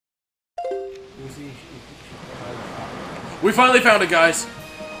We finally found it, guys.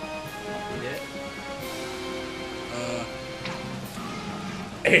 We did?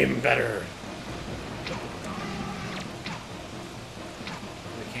 Aim better.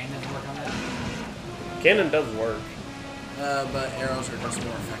 The cannon doesn't work on that? Cannon does work. But arrows are just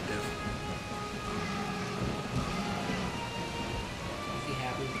more effective. Is he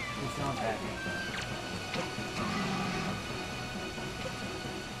happy? He sounds happy.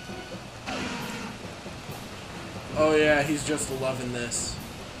 Oh yeah, he's just loving this.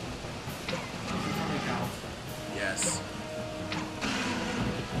 Yes.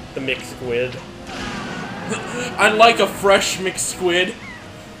 The mixed squid. I like a fresh mixed squid.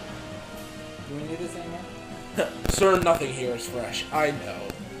 Do we need this anymore? Sir, nothing here is fresh. I know.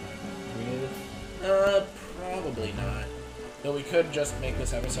 Do we need this? Probably not. Though we could just make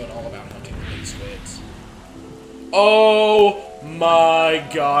this episode all about hunting the big squids. Oh my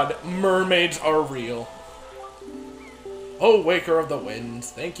god, mermaids are real. Oh, Waker of the Winds,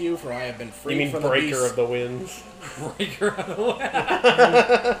 thank you for I have been freed from the beast. You mean Breaker of the Winds? Breaker of the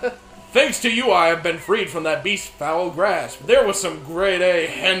Winds. Thanks to you, I have been freed from that beast's foul grasp. There was some grade A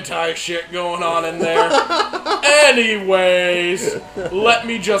hentai shit going on in there. Anyways, let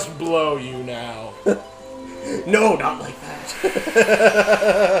me just blow you now. No, not like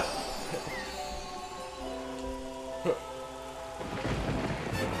that.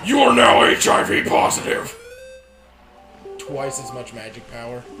 You are now HIV positive. Twice as much magic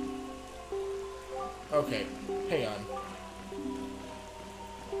power. Okay, hang on.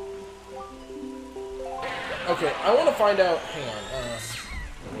 Okay, I want to find out. Hang on.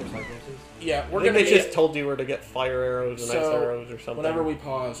 Yeah, we're gonna. They just told you where to get fire arrows and ice So, arrows or something. whenever we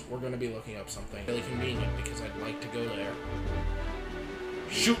pause, we're gonna be looking up something really convenient because I'd like to go there.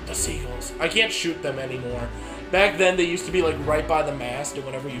 Shoot the seagulls. I can't shoot them anymore. Back then, they used to be like right by the mast, and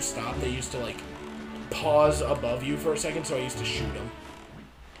whenever you stopped, they used to like pause above you for a second, so I used to shoot them.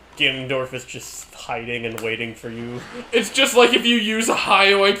 Ganondorf is just hiding and waiting for you. It's just like if you use a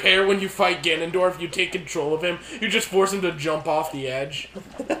highway pair when you fight Ganondorf, you take control of him, you just force him to jump off the edge.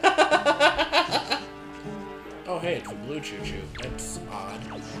 Oh hey, it's a blue choo-choo. That's odd.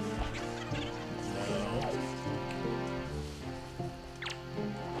 No.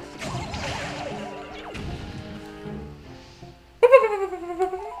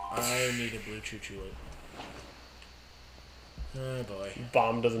 I need a blue choo-choo. Oh boy.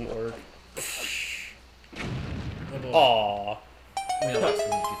 Bomb doesn't work. Oh boy. Aww.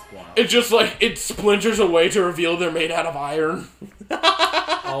 It's just like, it splinters away to reveal they're made out of iron.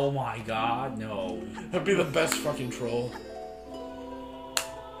 Oh my god, no. That'd be the best fucking troll.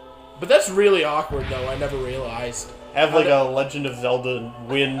 But that's really awkward though, I never realized. Have like a Legend of Zelda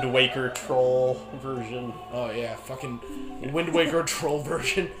Wind Waker troll version. Oh yeah, fucking Wind Waker troll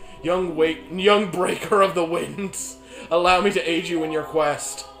version. Young Breaker of the Winds. Allow me to aid you in your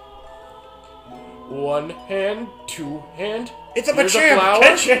quest. One hand, two hand. It's a Here's Machamp! flower.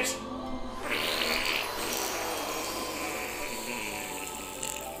 Catch it!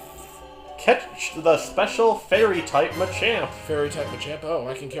 Catch the special fairy type Machamp. Fairy type Machamp. Oh,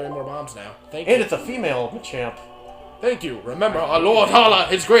 I can carry more bombs now. Thank you. And it's a female Machamp. Thank you. Remember, our Lord Hala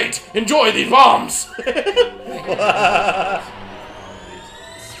is great. Enjoy these bombs.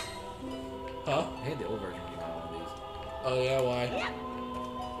 Huh? I had the old version came out on these. Oh yeah, why?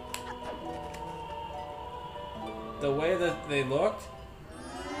 The way that they looked?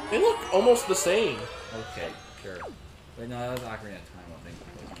 They look almost the same. Okay, sure. Wait, no, that was Ocarina of Time, I think.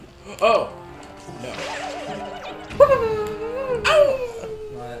 Oh. No.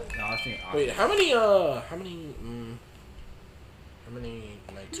 No, I was thinking Ocarina. Wait, how many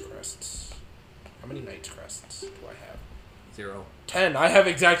Knight's Crests? How many Knight's Crests do I have? 0. 10. I have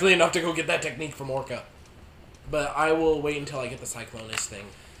exactly enough to go get that technique from Orca. But I will wait until I get the Cyclonus thing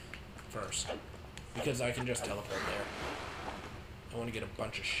first. Because I can just teleport there. I want to get a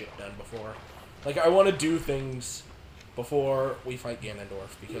bunch of shit done before. Like, I want to do things before we fight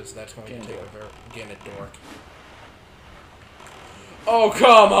Ganondorf. Because that's going to take a very... Ganondorf. Oh,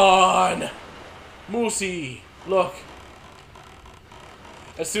 come on! Moosey! Look.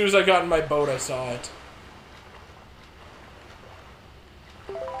 As soon as I got in my boat, I saw it.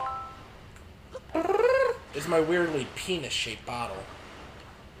 Is my weirdly penis-shaped bottle.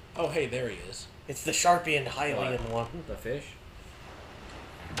 Oh, hey, there he is. It's the Sharpie and Hylian one. The fish?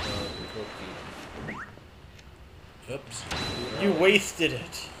 Oops. You wasted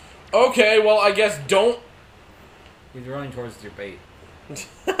it. Okay, well, I guess don't... He's running towards your bait.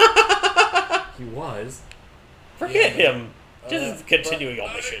 He was. Forget him. Just continuing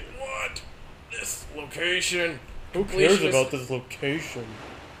on mission. I want this location. Who cares about this location?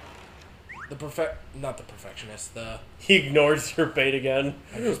 not the perfectionist, He ignores your bait again.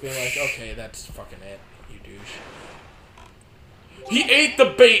 I'm just being like, okay, that's fucking it, you douche. He ate the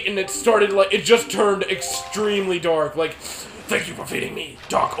bait and it started like, it just turned extremely dark, like, thank you for feeding me,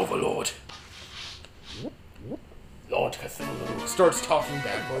 Dark Overlord. Lord Cthulhu. Starts talking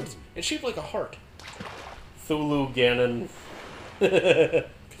backwards. It's shaped like a heart. Thulu Ganon.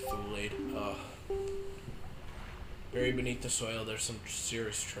 Cthulhu. Buried beneath the soil, there's some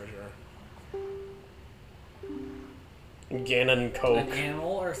serious treasure. Ganon An Coke.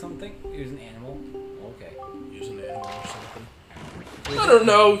 animal or something? Use an animal? Okay. Use an animal or something. I don't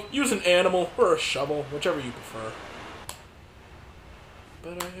know. Use an animal or a shovel, whichever you prefer.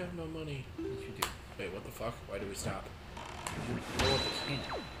 But I have no money. What you do? Wait, what the fuck? Why do we stop? You roll with the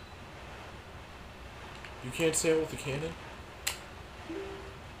cannon. You can't sail with a cannon?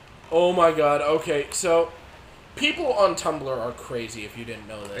 Oh my god, okay, so... People on Tumblr are crazy if you didn't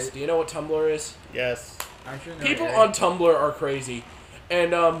know this. Do you know what Tumblr is? Yes. Aren't you in People area? on Tumblr are crazy.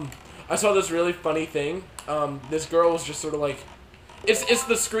 And, I saw this really funny thing. This girl was just sort of like... It's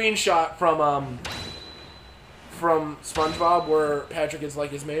the screenshot from SpongeBob where Patrick is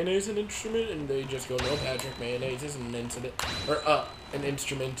like, is mayonnaise an instrument? And they just go, no, Patrick, mayonnaise isn't an incident. Or, an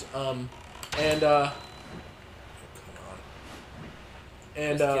instrument. Come on.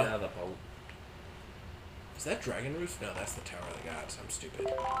 And, Just get out of the boat. is that Dragon Roof? No, that's the Tower of the Gods. I'm stupid.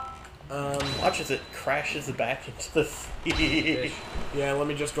 Watch as it crashes back into the sea. Fish. Yeah, let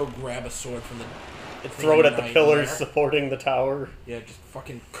me just go grab a sword from the... And throw it at the Nightmare. pillars supporting the tower. Yeah, just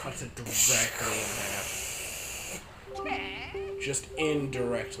fucking cuts it directly in half. Just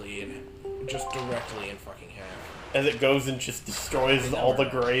indirectly just directly in fucking half. As it goes and just destroys all the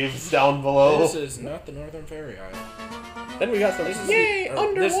graves down below. This is not the Northern Fairy Isle. Then we got some This is yay, or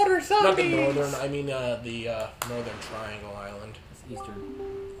underwater zombies! Not the Northern, I mean the Northern Triangle Island. It's Eastern.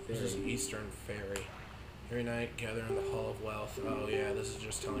 This is Eastern Fairy. Every night, gather in the Hall of Wealth. Oh yeah, this is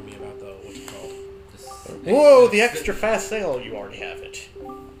just telling me about the, what's it called? Whoa, the extra fast sail. You already have it.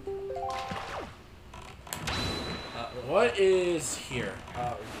 What is here?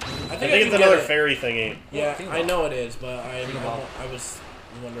 I think I it's can another get it. fairy thingy. Yeah, Tingle I know it is, but I bottle. was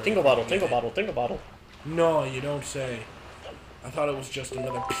wondering. Tingle if I bottle, could tingle get it. bottle, tingle bottle. No, you don't say. I thought it was just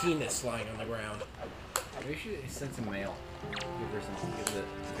another penis lying on the ground. Maybe you should send some mail. Give her some. Give the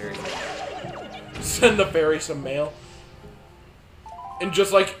fairy some. Send the fairy some mail. And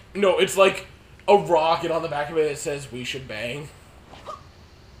just like, no, it's like a rock, and on the back of it it says, we should bang.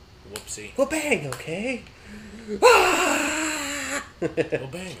 Whoopsie. Well, bang, okay. Well,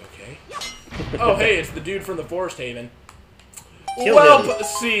 bang, okay. Oh, hey, it's the dude from the Forest Haven. Kill Well, him.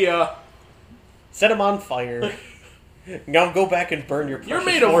 see ya. Set him on fire. Now go back and burn your precious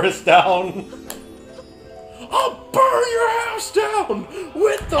made of- forest down. I'll burn your house down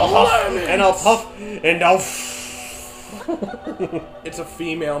with the I'll huff, lemons. and I'll puff, and I'll... It's a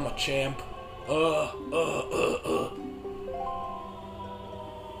female Machamp.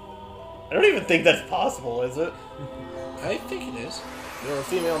 I don't even think that's possible, is it? I think it is. There are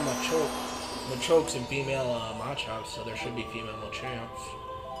female Machokes and female Machops, so there should be female Machamps.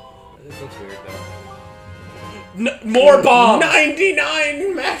 This looks weird though. More bombs!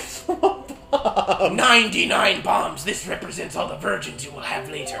 99 maximum bombs! 99 bombs! This represents all the virgins you will have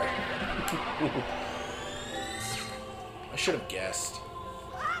later. I should have guessed.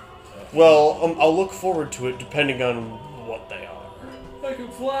 Well, I'll look forward to it depending on what they are. I can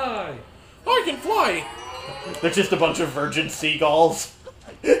fly! I can fly! They're just a bunch of virgin seagulls.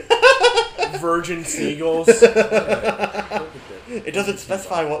 Virgin seagulls. It doesn't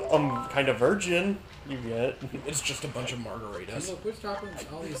specify what kind of virgin you get. It's just a bunch of margaritas. Look, what's dropping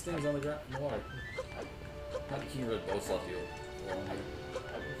all these things on the ground in the water? Not the key road boats left you alone here.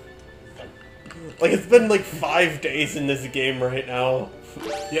 Like, it's been like 5 days in this game right now.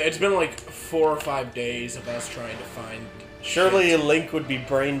 Yeah, it's been like 4 or 5 days of us trying to find... Surely shit. Link would be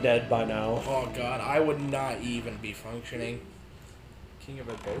brain dead by now. Oh god, I would not even be functioning. King of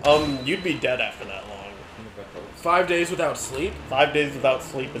Red Boats? You'd be dead after that long. King of Red Boats. 5 days without sleep? 5 days without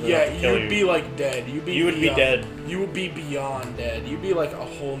sleep is Yeah, enough to kill you'd be like dead. You would be beyond- dead. You would be beyond dead. You'd be like a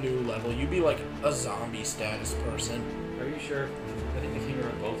whole new level. You'd be like a zombie status person. Are you sure? I think the King of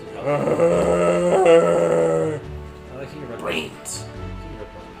Red Boats would help. I like King of Red Boats. Brains. King of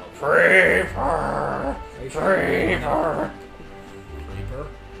Red Boats would help. Creeper! Are you sure? Creeper! Creeper.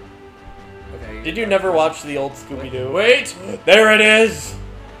 Okay. Did you never watch the old Scooby-Doo? Wait! There it is!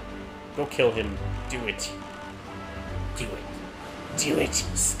 Go kill him. Do it. Do it. Do it.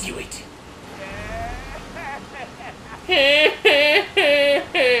 Do it.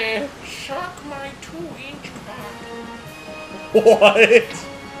 Suck my 2-inch cock. What?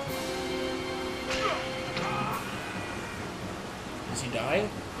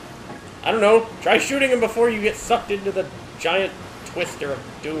 I don't know. Try shooting him before you get sucked into the giant twister of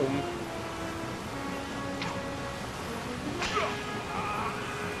doom.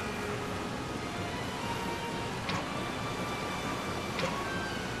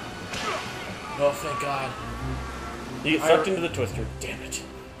 Oh, thank God. You get sucked into the twister. Damn it.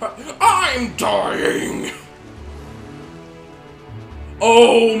 I'm dying!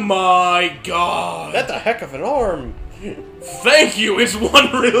 Oh my God! That's a heck of an arm. Thank you! It's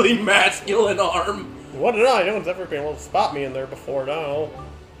one really masculine arm. What did I? No one's ever been able to spot me in there before now.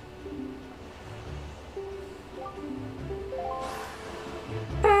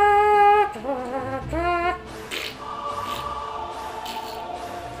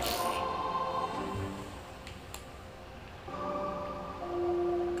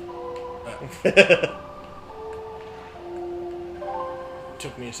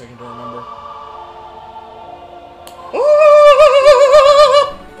 Took me a second to remember.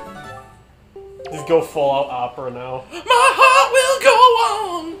 Just go full out opera now. My heart will go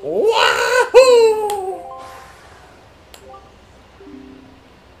on! Wahoo!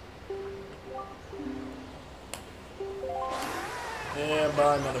 Yeah,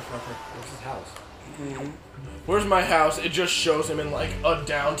 bye, motherfucker. Where's his house? Where's my house? It just shows him in, like, a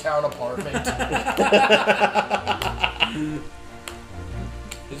downtown apartment.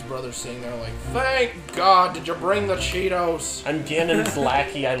 His brother's sitting there like, thank God, did you bring the Cheetos? I'm Ganon's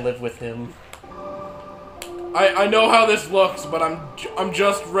lackey, I live with him. I know how this looks, but I'm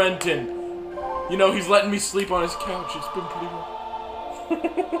just renting. You know, he's letting me sleep on his couch. It's been pretty rough.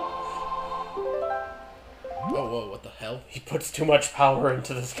 Oh, whoa, what the hell? He puts too much power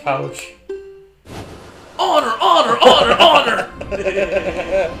into this couch. Honor, honor, honor, honor! I'm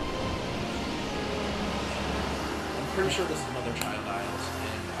pretty sure this is Mother Child Isles,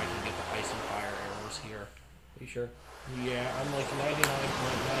 and I can get the ice and fire arrows here. Are you sure? Yeah, I'm like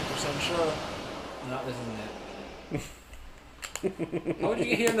 99.9% sure. No, this isn't it. How did you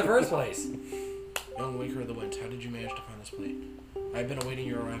get here in the first place? Young Waker of the Winds, how did you manage to find this plate? I've been awaiting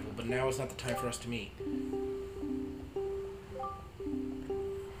your arrival, but now is not the time for us to meet.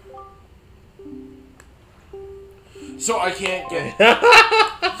 So I can't get...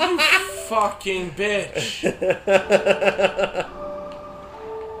 You fucking bitch!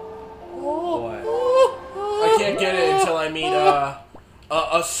 What? I can't get it until I meet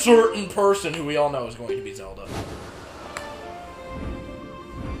a certain person who we all know is going to be Zelda.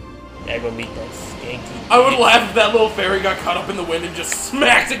 I will meet that skanky. I would laugh if that little fairy got caught up in the wind and just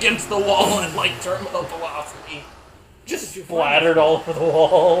smacked against the wall at like terminal velocity. Just splattered all over the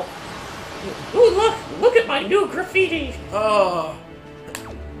wall. Ooh, look at my new graffiti. Oh.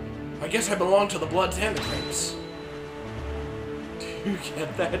 I guess I belong to the Bloods and the Crepes. Do you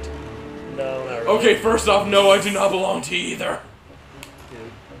get that? No, not really. Okay, first off, no, I do not belong to either.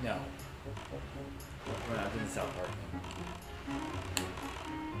 Dude, no. We're not doing South Park.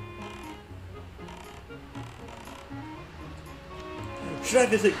 Should I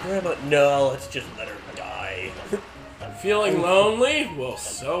visit Grandma? No, let's just let her die. Feeling lonely? Well,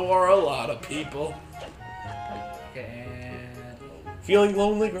 so are a lot of people. Okay, and... Feeling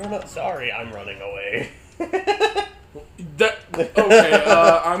lonely, Grandma? Sorry, I'm running away. Okay,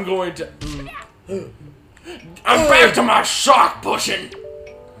 I'm going to... I'm back to my shock pushing!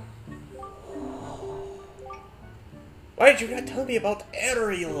 Why did you not tell me about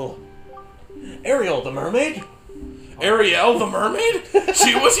Ariel? Ariel, the mermaid? Ariel, the mermaid?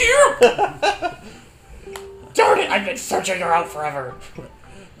 She was here? Darn it, I've been searching her out forever.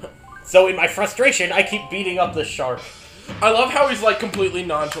 So in my frustration, I keep beating up the shark. I love how he's like completely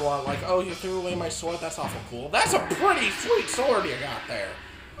nonchalant, like, oh, you threw away my sword? That's awful cool. That's a pretty sweet sword you got there.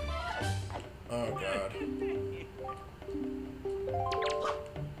 Oh, God.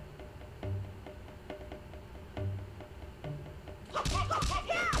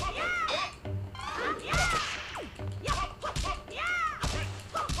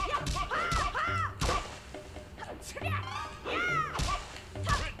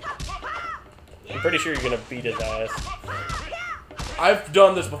 I'm pretty sure you're gonna beat his ass. I've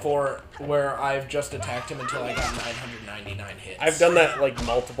done this before, where I've just attacked him until I got 999 hits. I've done that like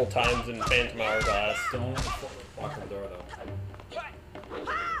multiple times in Phantom Hourglass. Don't walk out the door, though.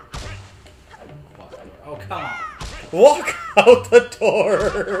 Walk out the door. Oh, come on. Walk out the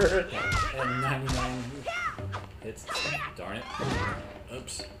door! And 99 hits. Darn it.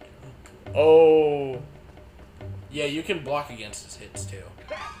 Oops. Oh. Yeah, you can block against his hits, too.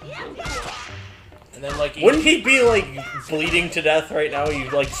 And then, like... Wouldn't he be, like, bleeding to death right now? You,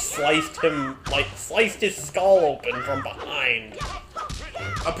 like, sliced his skull open from behind.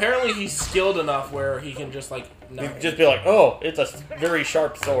 Apparently he's skilled enough where he can just like You'd just be like, oh, it's a very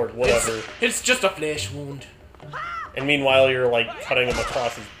sharp sword, whatever. It's just a flesh wound. And meanwhile, you're like cutting him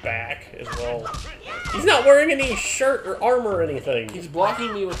across his back as well. He's not wearing any shirt or armor or anything. He's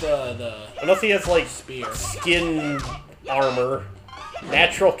blocking me with the unless he has like spear. Skin armor,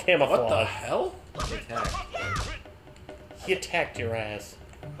 natural camouflage. What the hell? He attacked. He attacked your ass.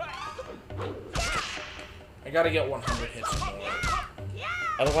 I gotta get 100 hits or more.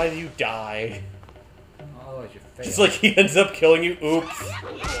 Otherwise, you die. Oh, it's your face. It's like he ends up killing you. Oops.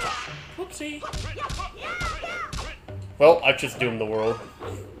 Whoopsie. Well, I've just doomed the world.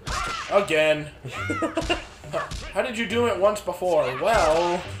 Again. How did you do it once before?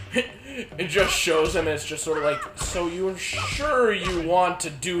 Well, it just shows him. It's just sort of like, so you're sure you want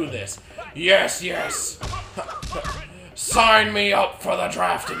to do this? Yes, yes. Sign me up for the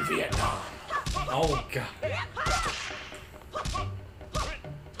draft in Vietnam. Oh, God.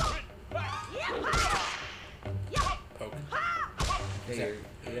 Poke. Okay,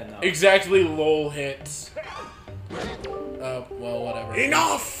 yeah, no. Exactly, lol hits. Well, whatever.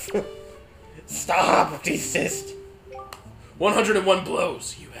 Enough! Stop! Desist! 101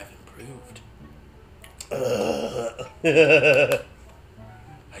 blows. You have improved.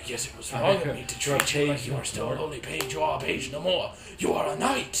 I guess it was wrong of me to treat you like you are still only page. You are a page no more. You are a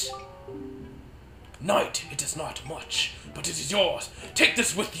knight. Knight, it is not much, but it is yours. Take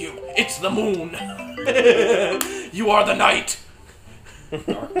this with you. It's the moon. You are the knight.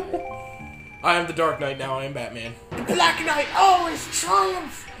 Dark Knight. I am the Dark Knight now. I am Batman. The Black Knight always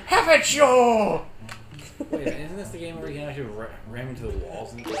triumph! Have it your! Wait, isn't this the game where you can actually ram into the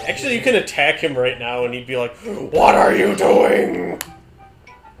walls? And Actually, you can attack him right now and he'd be like, what are you doing?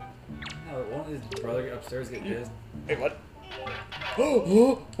 No, won't his brother upstairs get pissed? Wait, what?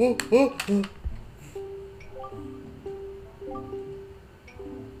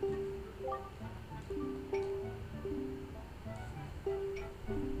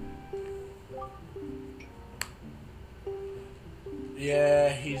 Yeah,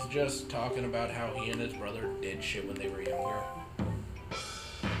 he's just talking about how he and his brother did shit when they were younger.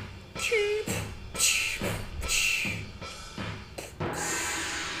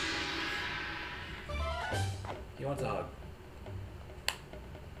 He wants a hug.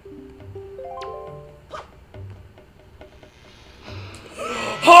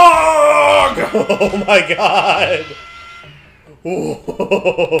 Hog! Oh my god!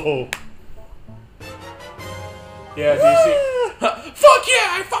 Whoa. Yeah, do you see? Fuck yeah,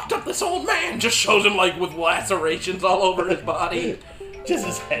 I fucked up this old man! Just shows him, like, with lacerations all over his body. Just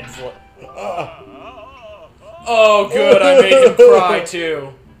his head's like... Oh, good, I made him cry,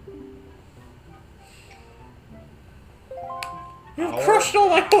 too. You've crushed all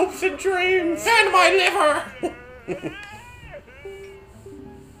my hopes and dreams! And my liver!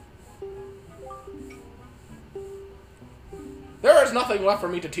 There is nothing left for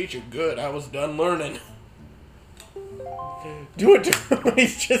me to teach you. Good, I was done learning. Do it to him.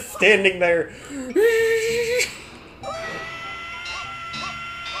 He's just standing there.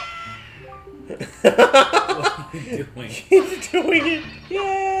 What are you doing? He's doing it.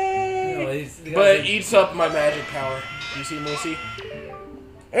 Yay! No, But it eats up my magic power. You see, Moosey?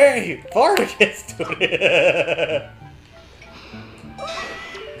 Hey, Vargas doing it.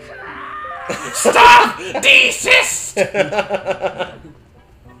 Stop! Desist!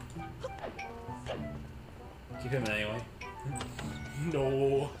 Keep him anyway.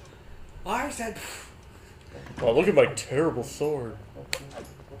 No. I said. Oh, look at my terrible sword.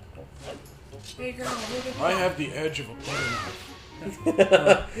 Hey girl, I have the edge of a butter knife.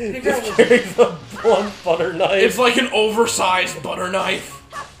 hey girl, Just carries a blunt butter knife. It's like an oversized butter knife.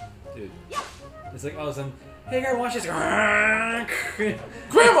 dude. It's like all of a sudden. Hey girl, watch this. Grandma,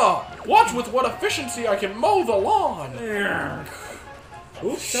 watch with what efficiency I can mow the lawn.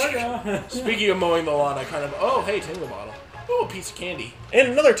 Oops, sorry. Speaking of mowing the lawn, I kind of... Oh, hey, tingle bottle. Oh, a piece of candy. And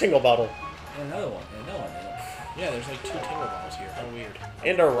another tingle bottle. And another one. And another one. Yeah, there's like 2 tingle bottles here. How weird.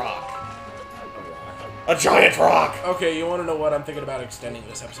 And a rock. A giant rock! Okay, you want to know what? I'm thinking about extending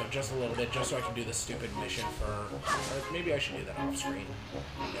this episode just a little bit, just so I can do this stupid mission for... Or maybe I should do that off screen.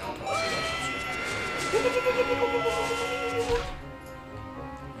 Yeah, I'll probably do that off screen.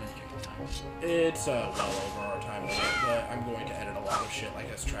 It's well over our time limit, but I'm going to edit a lot of shit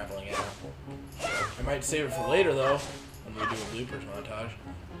like us traveling out. I might save it for later, though, when we do a bloopers montage.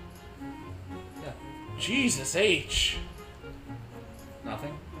 Yeah. Jesus H.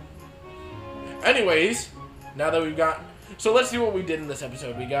 Nothing. Anyways, now that we've got... So let's see what we did in this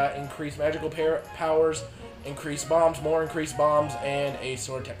episode. We got increased magical powers, increased bombs, more increased bombs, and a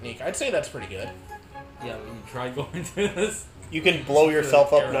sword technique. I'd say that's pretty good. Yeah, we tried going through this. You can blow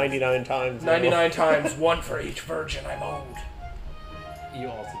yourself up 99 times. 99 times, one for each virgin I'm owed. You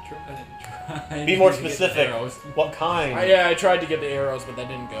also try. Be more specific. What kind? I tried to get the arrows, but that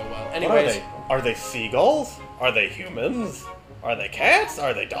didn't go well. What Anyways, are they seagulls? Are they humans? Are they cats?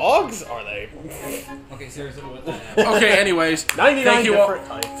 Are they dogs? Are they... Okay, seriously, what the hell? okay, anyways, 99 thank you all.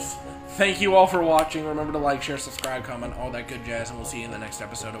 different types. Thank you all for watching. Remember to like, share, subscribe, comment, all that good jazz, and we'll see you in the next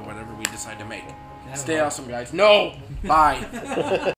episode of whatever we decide to make. Stay awesome, guys. No! Bye.